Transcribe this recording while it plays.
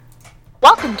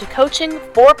Welcome to Coaching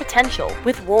for Potential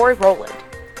with Rory Rowland.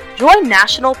 Join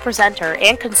national presenter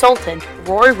and consultant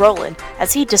Rory Rowland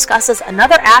as he discusses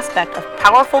another aspect of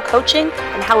powerful coaching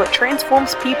and how it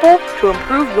transforms people to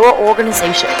improve your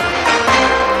organization.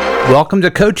 Welcome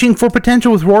to Coaching for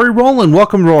Potential with Rory Rowland.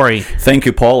 Welcome, Rory. Thank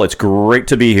you, Paul. It's great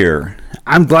to be here.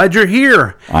 I'm glad you're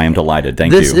here. I am delighted.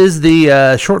 Thank you. This is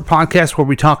the short podcast where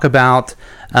we talk about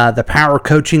the power of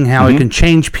coaching, how it can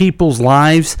change people's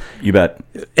lives. You bet.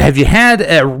 Have you had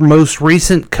a most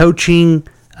recent coaching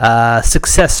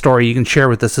success story you can share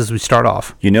with us as we start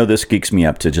off? You know, this geeks me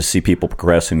up to just see people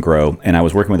progress and grow. And I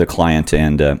was working with a client,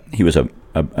 and he was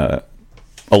a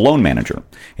loan manager,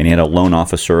 and he had a loan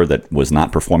officer that was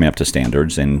not performing up to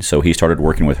standards, and so he started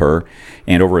working with her,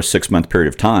 and over a 6-month period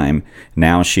of time,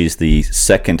 now she's the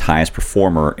second highest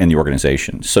performer in the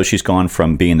organization. So she's gone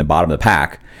from being the bottom of the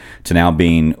pack to now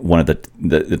being one of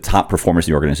the top performers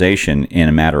in the organization in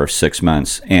a matter of 6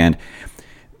 months. And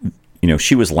you know,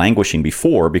 she was languishing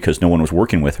before because no one was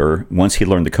working with her. Once he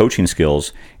learned the coaching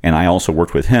skills, and I also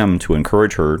worked with him to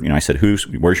encourage her, you know, I said,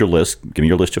 where's your list? Give me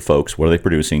your list of folks. What are they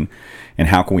producing? And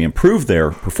how can we improve their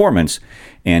performance?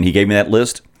 And he gave me that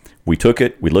list. We took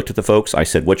it. We looked at the folks. I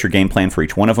said, what's your game plan for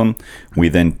each one of them? We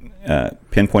then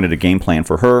pinpointed a game plan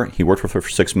for her. He worked with her for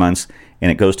 6 months, and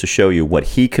it goes to show you what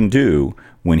he can do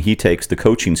when he takes the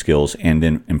coaching skills and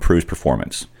then improves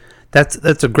performance.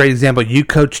 That's a great example. You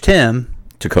coached him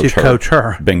to coach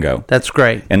her. Bingo. That's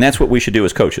great. And that's what we should do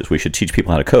as coaches. We should teach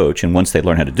people how to coach, and once they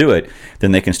learn how to do it,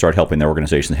 then they can start helping their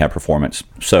organizations have performance.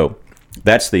 So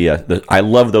that's I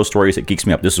love those stories. It geeks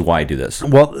me up. This is why I do this.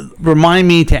 Well, remind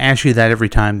me to ask you that every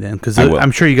time then, because I'm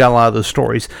sure you got a lot of those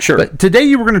stories. Sure. But today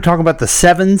you were going to talk about the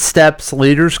 7 steps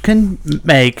leaders can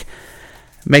make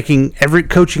making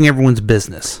coaching everyone's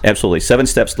business. Absolutely. 7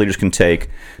 steps leaders can take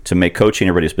to make coaching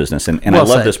everybody's business. And well I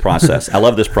love said. this process. I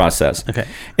love this process. Okay.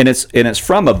 And it's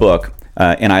from a book,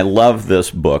 and I love this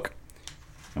book.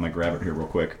 I'm going to grab it here real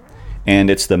quick.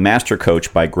 And it's The Master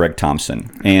Coach by Greg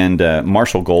Thompson. And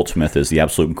Marshall Goldsmith is the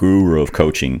absolute guru of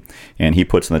coaching. And he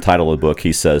puts in the title of the book,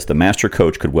 he says, The Master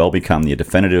Coach could well become the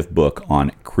definitive book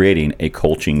on creating a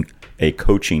coaching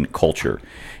culture.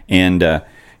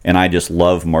 And I just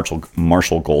love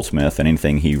Marshall Goldsmith, and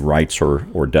anything he writes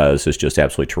or does is just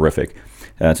absolutely terrific.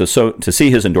 So to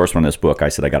see his endorsement on this book, I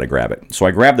said I got to grab it. So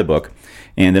I grabbed the book,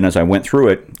 and then as I went through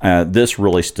it, this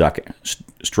really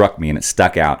struck me, and it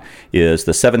stuck out, is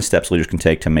the 7 steps leaders can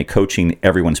take to make coaching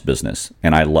everyone's business,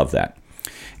 and I love that.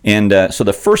 And so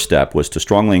the first step was to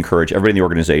strongly encourage everybody in the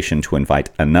organization to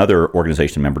invite another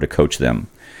organization member to coach them.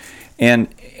 And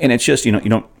it's just,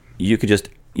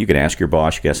 you could ask your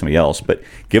boss, you could ask somebody else, but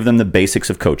give them the basics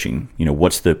of coaching. You know,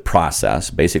 what's the process?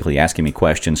 Basically asking me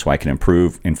questions so I can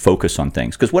improve and focus on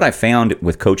things. Because what I found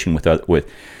with coaching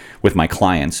with my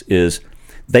clients is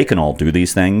they can all do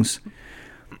these things,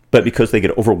 but because they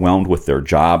get overwhelmed with their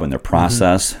job and their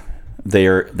process, they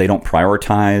don't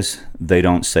prioritize. They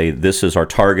don't say, this is our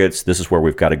targets, this is where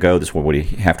we've got to go, this is what we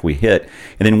have to hit.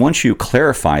 And then once you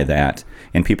clarify that,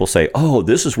 and people say, oh,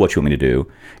 this is what you want me to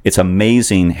do, it's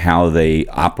amazing how they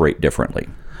operate differently.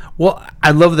 Well,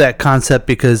 I love that concept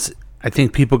because I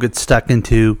think people get stuck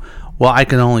into, well, I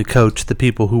can only coach the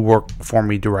people who work for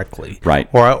me directly. Right.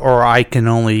 Or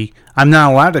I'm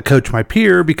not allowed to coach my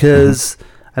peer because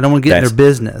I don't want to get in their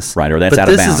business. Right, or that's out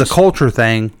of bounds. But this is a culture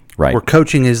thing. Right. Where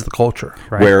coaching is the culture.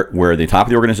 Right. Where the top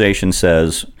of the organization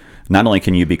says, not only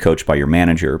can you be coached by your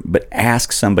manager, but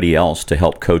ask somebody else to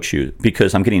help coach you.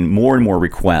 Because I'm getting more and more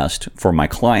requests for my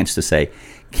clients to say,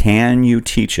 can you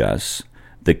teach us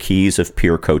the keys of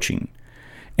peer coaching?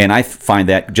 And I find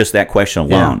that just that question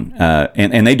alone,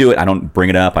 and they do it. I don't bring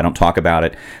it up. I don't talk about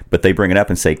it, but they bring it up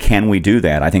and say, can we do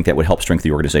that? I think that would help strengthen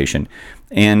the organization.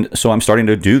 And so I'm starting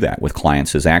to do that with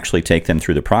clients, is actually take them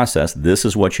through the process. This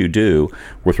is what you do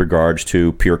with regards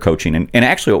to peer coaching. And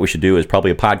actually what we should do is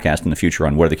probably a podcast in the future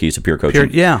on what are the keys to peer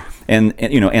coaching. And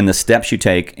the steps you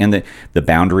take, and the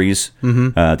boundaries,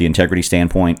 the integrity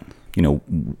standpoint,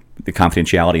 the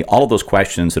confidentiality, all of those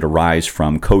questions that arise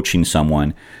from coaching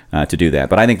someone to do that.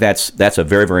 But I think that's a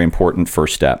very, very important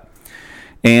first step.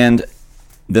 And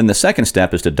then the second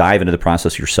step is to dive into the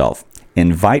process yourself.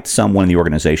 Invite someone in the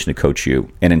organization to coach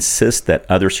you, and insist that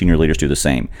other senior leaders do the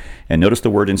same. And notice the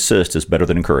word insist is better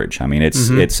than encourage. I mean,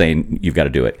 it's saying you've got to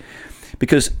do it.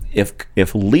 Because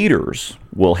if leaders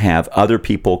will have other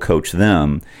people coach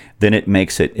them, then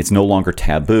it's no longer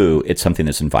taboo. It's something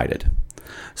that's invited.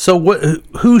 So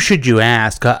who should you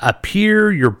ask? A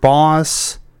peer, your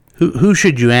boss? Who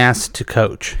should you ask to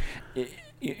coach?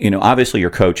 Obviously your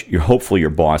coach, hopefully your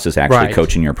boss is actually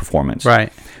coaching your performance.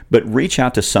 Right. But reach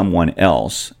out to someone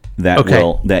else that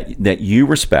will that you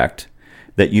respect,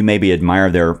 that you maybe admire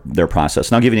their process.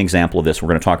 And I'll give you an example of this. We're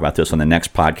going to talk about this on the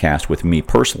next podcast with me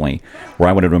personally, where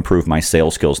I wanted to improve my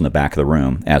sales skills in the back of the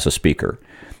room as a speaker.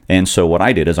 And so what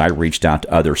I did is I reached out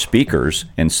to other speakers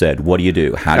and said, what do you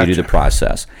do? How do you do the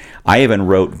process? I even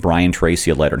wrote Brian Tracy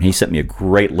a letter, and he sent me a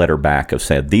great letter back of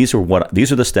saying, these are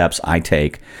the steps I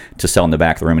take to sell in the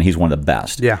back of the room, and he's one of the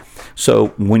best. Yeah. So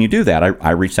when you do that,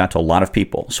 I reached out to a lot of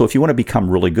people. So if you want to become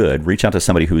really good, reach out to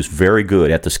somebody who's very good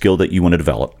at the skill that you want to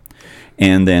develop.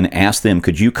 And then ask them,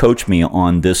 could you coach me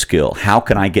on this skill? How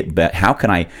can I get better? How can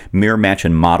I mirror match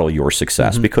and model your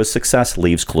success? Because success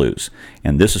leaves clues.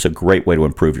 And this is a great way to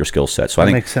improve your skill set. So I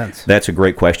think makes sense. That's a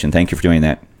great question. Thank you for doing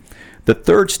that. The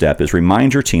third step is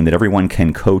remind your team that everyone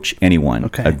can coach anyone.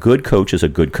 Okay. A good coach is a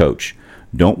good coach.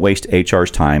 Don't waste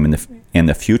HR's time in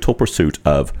the futile pursuit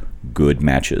of good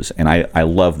matches. And I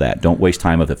love that. Don't waste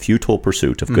time of the futile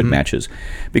pursuit of good matches,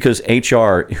 because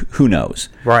HR, who knows?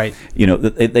 Right.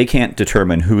 They can't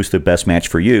determine who's the best match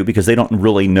for you because they don't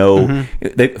really know.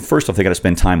 First off, they got to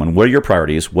spend time on what are your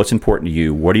priorities, what's important to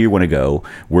you, where do you want to go,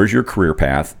 where's your career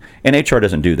path, and HR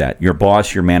doesn't do that. Your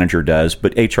boss, your manager does,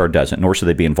 but HR doesn't, nor should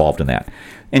they be involved in that.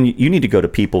 And you need to go to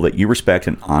people that you respect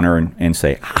and honor and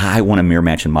say, I want to mirror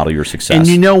match and model your success. And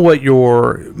you know what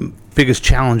your biggest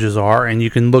challenges are, and you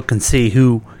can look and see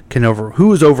who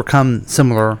has overcome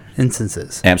similar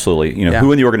instances. Absolutely.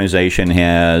 Who in the organization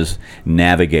has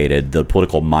navigated the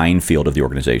political minefield of the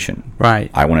organization. Right.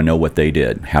 I want to know what they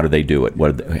did. How did they do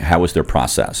it? How was their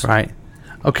process? Right.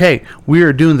 Okay,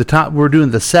 we're doing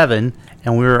the 7,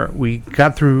 and we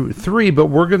got through 3, but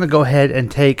we're going to go ahead and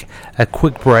take a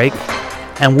quick break,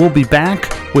 and we'll be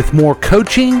back with more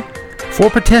Coaching for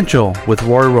Potential with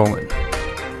Rory Rowland.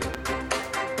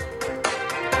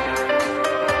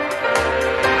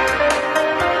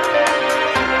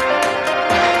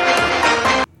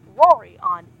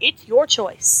 It's your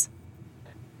choice.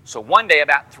 So one day,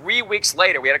 about 3 weeks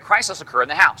later, we had a crisis occur in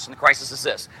the house. And the crisis is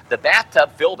this. The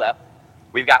bathtub filled up.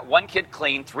 We've got 1 kid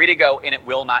clean, 3 to go, and it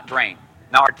will not drain.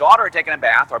 Now, our daughter had taken a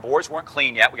bath. Our boys weren't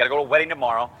clean yet. We got to go to a wedding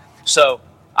tomorrow. So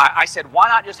I said, why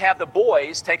not just have the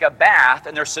boys take a bath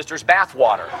in their sister's bath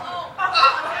water?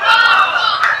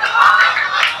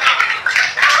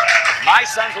 My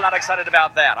sons were not excited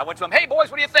about that. I went to them, hey, boys,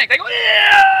 what do you think? They go,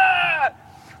 yeah!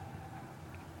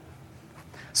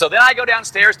 So then I go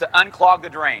downstairs to unclog the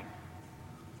drain.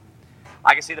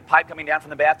 I can see the pipe coming down from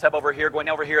the bathtub over here, going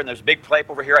over here, and there's a big pipe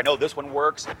over here. I know this one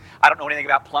works. I don't know anything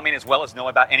about plumbing as well as know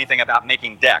about anything about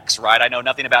making decks, right? I know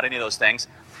nothing about any of those things.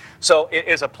 So it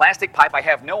is a plastic pipe. I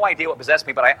have no idea what possessed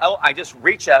me, but I just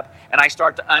reach up and I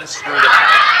start to unscrew the pipe.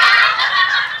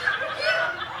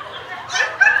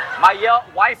 My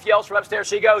wife yells from upstairs.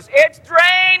 She goes, it's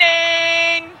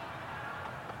draining!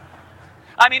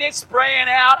 I mean, it's spraying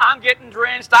out. I'm getting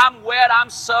drenched. I'm wet. I'm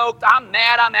soaked. I'm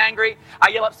mad. I'm angry. I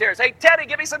yell upstairs, hey, Teddy,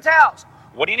 give me some towels.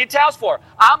 What do you need towels for?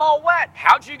 I'm all wet.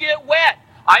 How'd you get wet?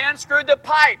 I unscrewed the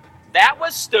pipe. That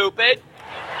was stupid.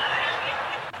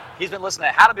 He's been listening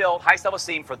to How to Build High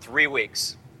Self-Esteem for 3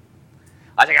 weeks.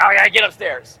 I think, oh, yeah, get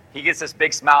upstairs. He gets this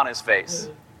big smile on his face.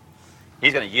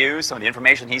 He's going to use some of the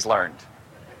information he's learned.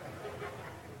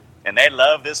 And they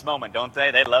love this moment, don't they?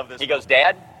 They love this. He goes,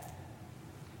 Dad,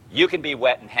 you can be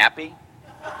wet and happy.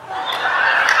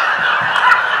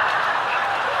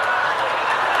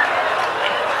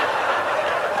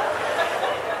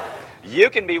 You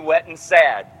can be wet and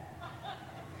sad.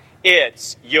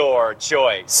 It's your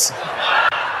choice.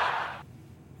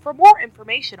 For more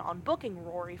information on booking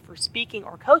Rory for speaking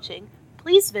or coaching,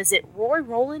 please visit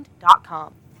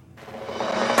RoryRowland.com.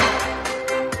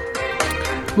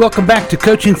 Welcome back to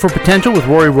Coaching for Potential with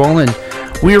Rory Rowland.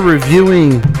 We are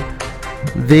reviewing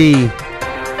the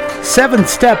 7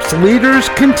 steps leaders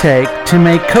can take to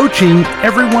make coaching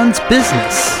everyone's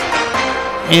business.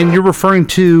 And you're referring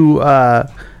to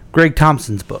Greg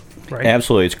Thompson's book, right?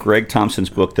 Absolutely. It's Greg Thompson's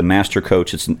book, The Master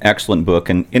Coach. It's an excellent book,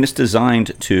 and it's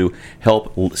designed to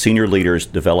help senior leaders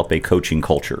develop a coaching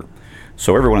culture.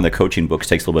 So every one of the coaching books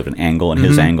takes a little bit of an angle, and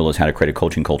his angle is how to create a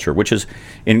coaching culture, which is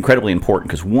incredibly important,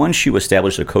 because once you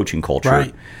establish a coaching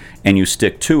culture and you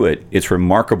stick to it, it's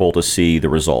remarkable to see the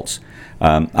results.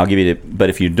 I'll give you but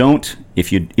if you don't,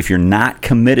 if you're not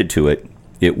committed to it,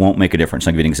 it won't make a difference.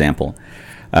 I'll give you an example.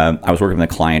 I was working with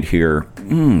a client here,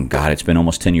 it's been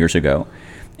almost 10 years ago.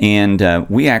 And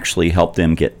we actually helped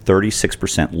them get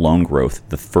 36% loan growth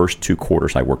the first 2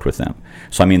 quarters I worked with them.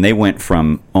 So, I mean, they went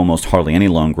from almost hardly any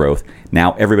loan growth.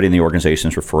 Now everybody in the organization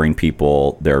is referring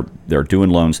people. They're doing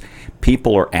loans.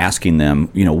 People are asking them,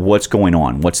 what's going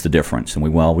on? What's the difference? And we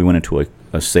went into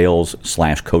a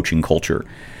sales/coaching culture.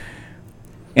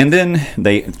 And then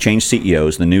they changed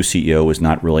CEOs. The new CEO was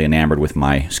not really enamored with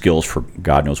my skills for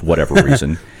God knows whatever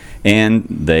reason. And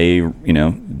they,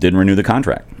 didn't renew the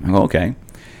contract. I go, okay.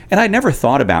 And I'd never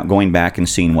thought about going back and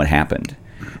seeing what happened.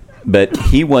 But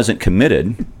he wasn't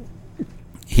committed.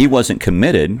 He wasn't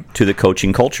committed to the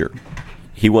coaching culture.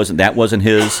 That wasn't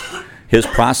his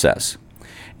process.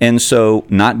 And so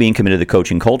not being committed to the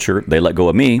coaching culture, they let go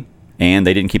of me, and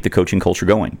they didn't keep the coaching culture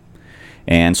going.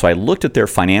 And so I looked at their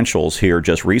financials here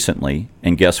just recently,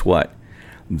 and guess what?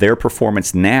 Their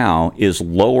performance now is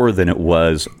lower than it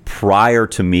was prior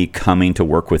to me coming to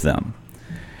work with them.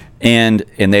 And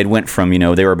they went from,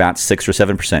 they were about 6 or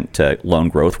 7% loan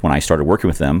growth when I started working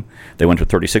with them. They went to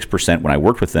 36% when I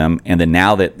worked with them. And then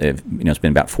now that it's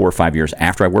been about 4 or 5 years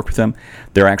after I worked with them,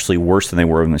 they're actually worse than they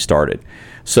were when they started.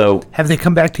 So have they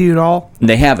come back to you at all?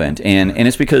 They haven't. And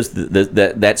it's because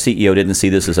that CEO didn't see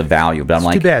this as a value. But I'm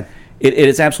like, too bad. It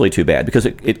is absolutely too bad because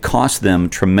it costs them a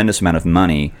tremendous amount of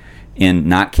money in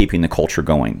not keeping the culture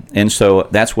going. And so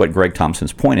that's what Greg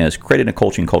Thompson's point is, creating a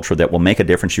coaching culture that will make a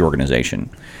difference in your organization.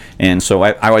 And so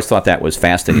I always thought that was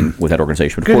fascinating with that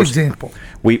organization. But Good of course, example.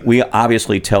 We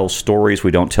obviously tell stories.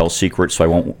 We don't tell secrets,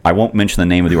 so I won't mention the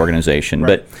name of the organization.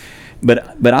 Right.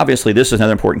 But obviously this is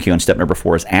another important key on step number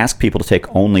 4 is ask people to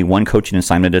take only one coaching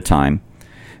assignment at a time.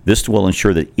 This will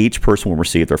ensure that each person will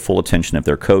receive their full attention of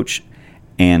their coach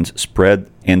and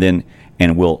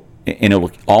it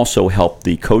will also help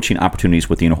the coaching opportunities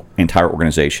with the entire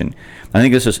organization. I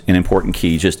think this is an important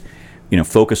key. Just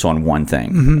focus on one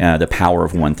thing, the power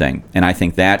of one thing, and I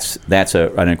think that's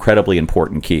an incredibly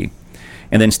important key.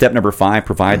 And then step number 5: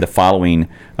 provide the following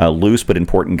loose but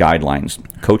important guidelines.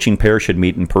 Coaching pairs should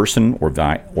meet in person or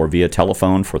via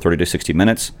telephone for 30 to 60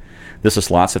 minutes. This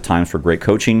is lots of times for great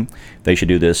coaching. They should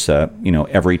do this,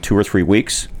 every 2 or 3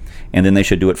 weeks. And then they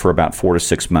should do it for about 4 to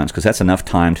 6 months because that's enough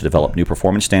time to develop new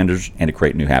performance standards and to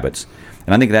create new habits.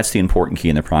 And I think that's the important key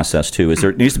in the process too, is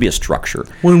there needs to be a structure.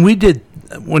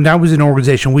 When I was in an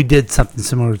organization, we did something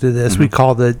similar to this. We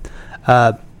called it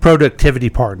productivity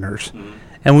partners.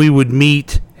 And we would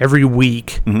meet every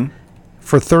week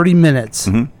for 30 minutes.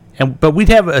 But we'd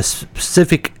have a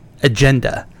specific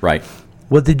agenda. Right.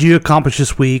 What did you accomplish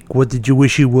this week? What did you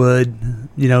wish you would?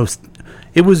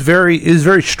 It was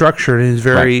very structured and it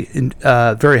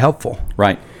was very helpful.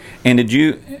 Right. And did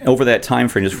you, over that time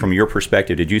frame, just from your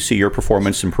perspective, did you see your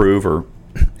performance improve or?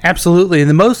 Absolutely. And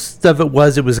the most of it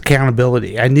was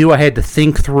accountability. I knew I had to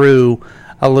think through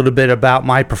a little bit about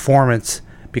my performance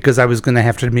because I was going to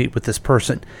have to meet with this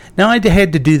person. Now I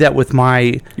had to do that with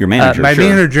your manager,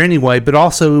 manager anyway, but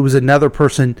also it was another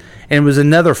person and it was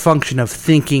another function of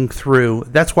thinking through.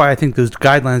 That's why I think those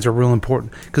guidelines are real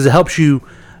important because it helps you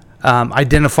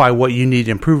identify what you need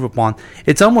to improve upon.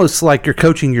 It's almost like you're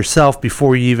coaching yourself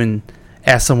before you even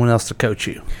ask someone else to coach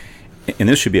you. And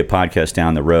this should be a podcast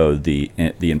down the road, the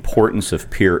importance of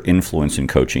peer influence in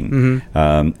coaching.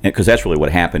 Because that's really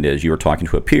what happened is you were talking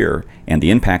to a peer and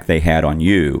the impact they had on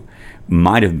you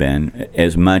might have been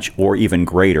as much or even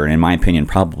greater, and in my opinion,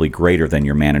 probably greater than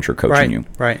your manager coaching you.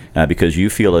 Right. Because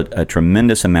you feel a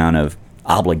tremendous amount of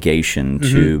obligation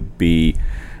to be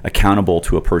accountable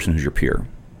to a person who's your peer.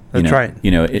 That's right.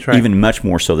 Even much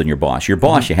more so than your boss. Your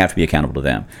boss, you have to be accountable to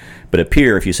them. But a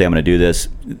peer, if you say, I'm going to do this,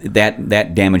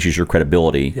 that damages your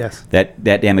credibility. Yes. That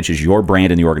damages your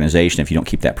brand in the organization if you don't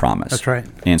keep that promise. That's right.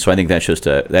 And so I think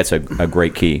that's a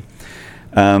great key.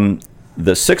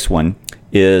 The sixth one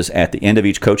is at the end of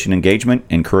each coaching engagement,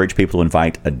 encourage people to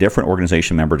invite a different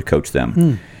organization member to coach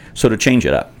them. So to change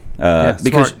it up.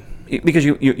 Because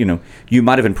you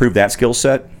might have improved that skill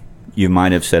set. You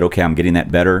might have said, okay, I'm getting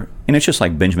that better. And it's just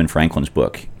like Benjamin Franklin's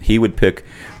book. He would pick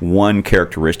one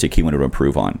characteristic he wanted to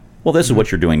improve on. Well, this is what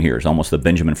you're doing here. It's almost the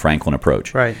Benjamin Franklin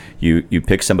approach. Right. You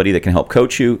pick somebody that can help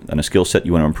coach you on a skill set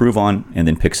you want to improve on, and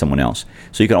then pick someone else.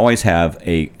 So you can always have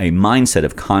a mindset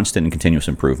of constant and continuous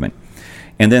improvement.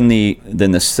 And then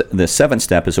the seventh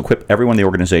step is equip everyone in the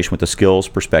organization with the skills,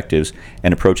 perspectives,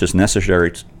 and approaches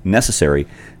necessary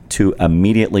to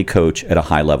immediately coach at a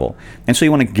high level. And so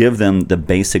you want to give them the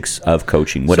basics of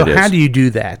coaching, what it is. So how do you do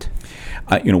that?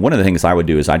 One of the things I would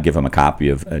do is I'd give them a copy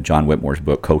of John Whitmore's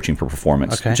book, Coaching for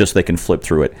Performance, just so they can flip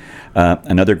through it.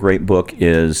 Another great book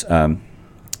is, and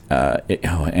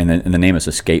the name has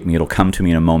escaped me. It'll come to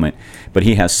me in a moment. But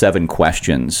he has 7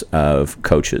 questions of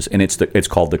coaches, and it's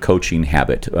called The Coaching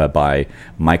Habit by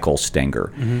Michael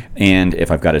Stenger. And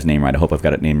if I've got his name right, I hope I've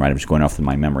got it named right. I'm just going off of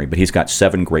my memory. But he's got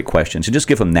 7 great questions. And just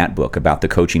give them that book about the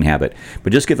coaching habit.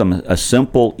 But just give them a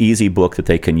simple, easy book that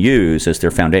they can use as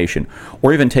their foundation.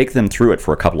 Or even take them through it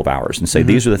for a couple of hours and say,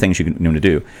 these are the things you need to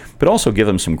do. But also give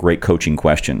them some great coaching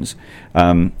questions.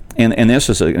 And this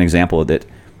is an example of that.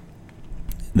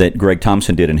 that Greg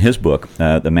Thompson did in his book,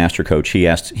 The Master Coach. He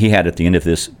had at the end of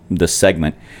this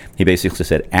segment, he basically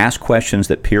said, ask questions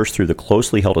that pierce through the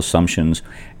closely held assumptions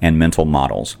and mental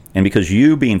models. And because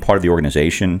you, being part of the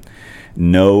organization,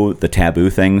 know the taboo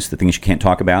things, the things you can't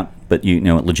talk about, but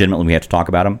legitimately we have to talk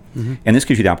about them. Mm-hmm. And this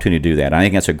gives you the opportunity to do that. I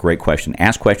think that's a great question.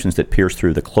 Ask questions that pierce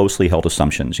through the closely held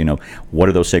assumptions. What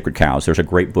are those sacred cows? There's a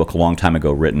great book a long time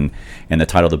ago written, and the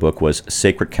title of the book was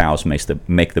Sacred Cows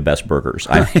Make the Best Burgers.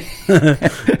 I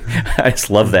just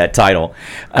love that title.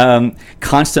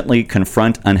 Constantly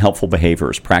confront unhelpful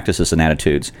behaviors, practices, and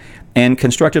attitudes. And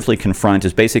constructively confront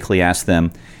is basically ask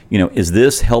them, is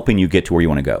this helping you get to where you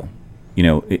want to go?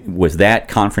 Was that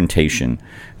confrontation,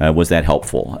 was that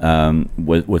helpful?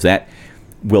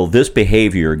 Will this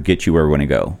behavior get you where we want to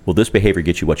go? Will this behavior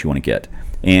get you what you want to get?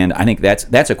 And I think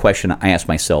that's a question I ask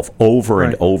myself over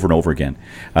and over and over again.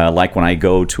 Like when I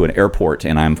go to an airport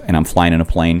and I'm flying in a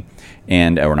plane,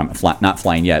 or I'm not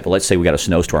flying yet, but let's say we got a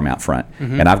snowstorm out front,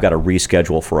 and I've got to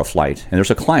reschedule for a flight, and there's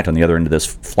a client on the other end of this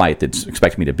flight that's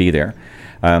expecting me to be there.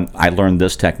 I learned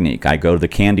this technique. I go to the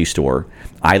candy store.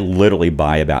 I literally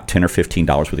buy about $10 or $15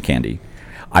 worth of candy.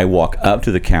 I walk up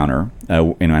to the counter,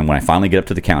 and when I finally get up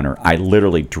to the counter, I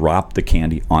literally drop the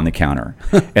candy on the counter.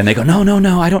 And they go,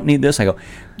 no, I don't need this. I go,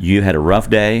 you had a rough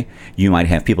day. You might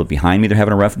have people behind me that are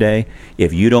having a rough day.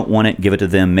 If you don't want it, give it to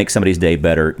them. Make somebody's day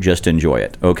better. Just enjoy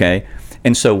it, okay?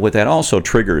 And so what that also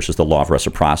triggers is the law of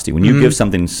reciprocity. When you give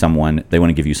something to someone, they want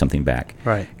to give you something back.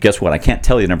 Right. Guess what? I can't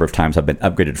tell you the number of times I've been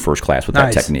upgraded to first class with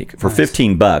that technique. For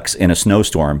 $15 in a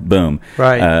snowstorm, boom.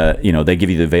 Right. They give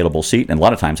you the available seat, and a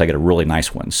lot of times I get a really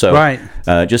nice one. So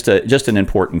just an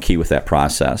important key with that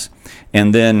process.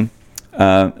 And then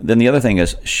the other thing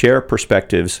is share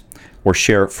perspectives or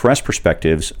share fresh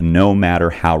perspectives no matter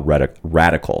how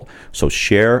radical. So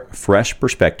share fresh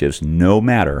perspectives no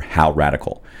matter how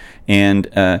radical. And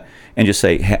just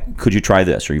say, could you try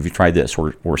this, or have you tried this,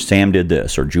 or Sam did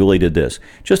this, or Julie did this,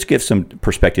 just to give some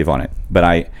perspective on it.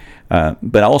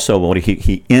 But also, what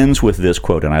he ends with this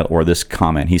quote or this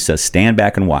comment. He says, "Stand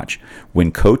back and watch.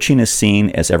 When coaching is seen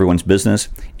as everyone's business,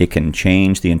 it can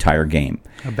change the entire game."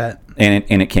 I bet. And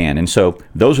it can. And so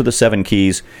those are the 7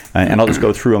 keys. And I'll just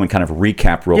go through them and kind of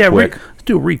recap real quick. Let's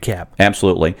do a recap.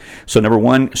 Absolutely. So number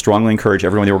 1, strongly encourage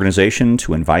everyone in the organization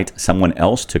to invite someone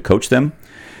else to coach them.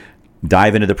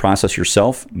 Dive into the process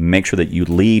yourself. Make sure that you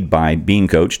lead by being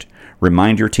coached.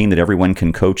 Remind your team that everyone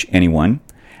can coach anyone.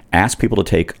 Ask people to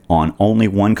take on only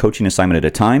one coaching assignment at a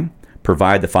time.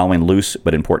 Provide the following loose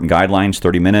but important guidelines: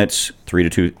 30 minutes, 2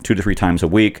 to 3 times a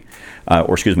week, 2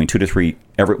 to 3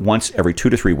 once every 2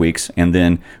 to 3 weeks, and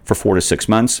then for 4 to 6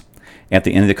 months. At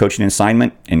the end of the coaching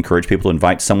assignment, encourage people to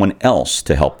invite someone else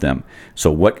to help them. So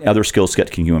what other skill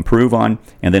set can you improve on?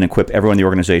 And then equip everyone in the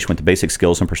organization with the basic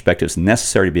skills and perspectives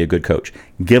necessary to be a good coach.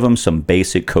 Give them some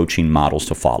basic coaching models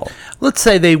to follow. Let's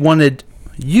say they wanted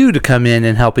you to come in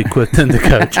and help equip them to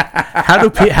coach.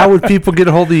 How would people get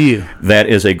a hold of you? That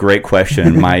is a great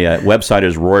question. My website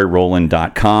is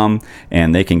royrowland.com,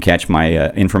 and they can catch my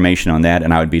information on that,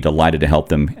 and I would be delighted to help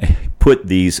them put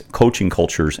these coaching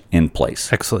cultures in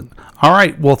place. Excellent. All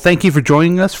right. Well, thank you for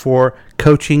joining us for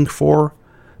Coaching for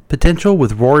Potential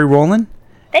with Rory Rowland.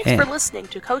 Thanks for listening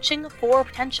to Coaching for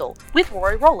Potential with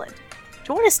Rory Rowland.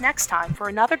 Join us next time for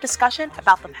another discussion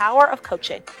about the power of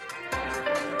coaching.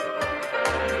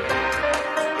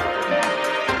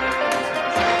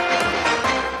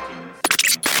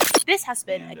 This has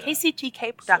been a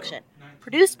KCTK production,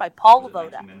 produced by Paul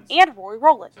Lavoda and Rory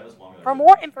Rowland. For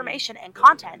more information and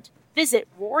content, visit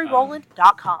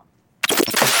RoryRowland.com.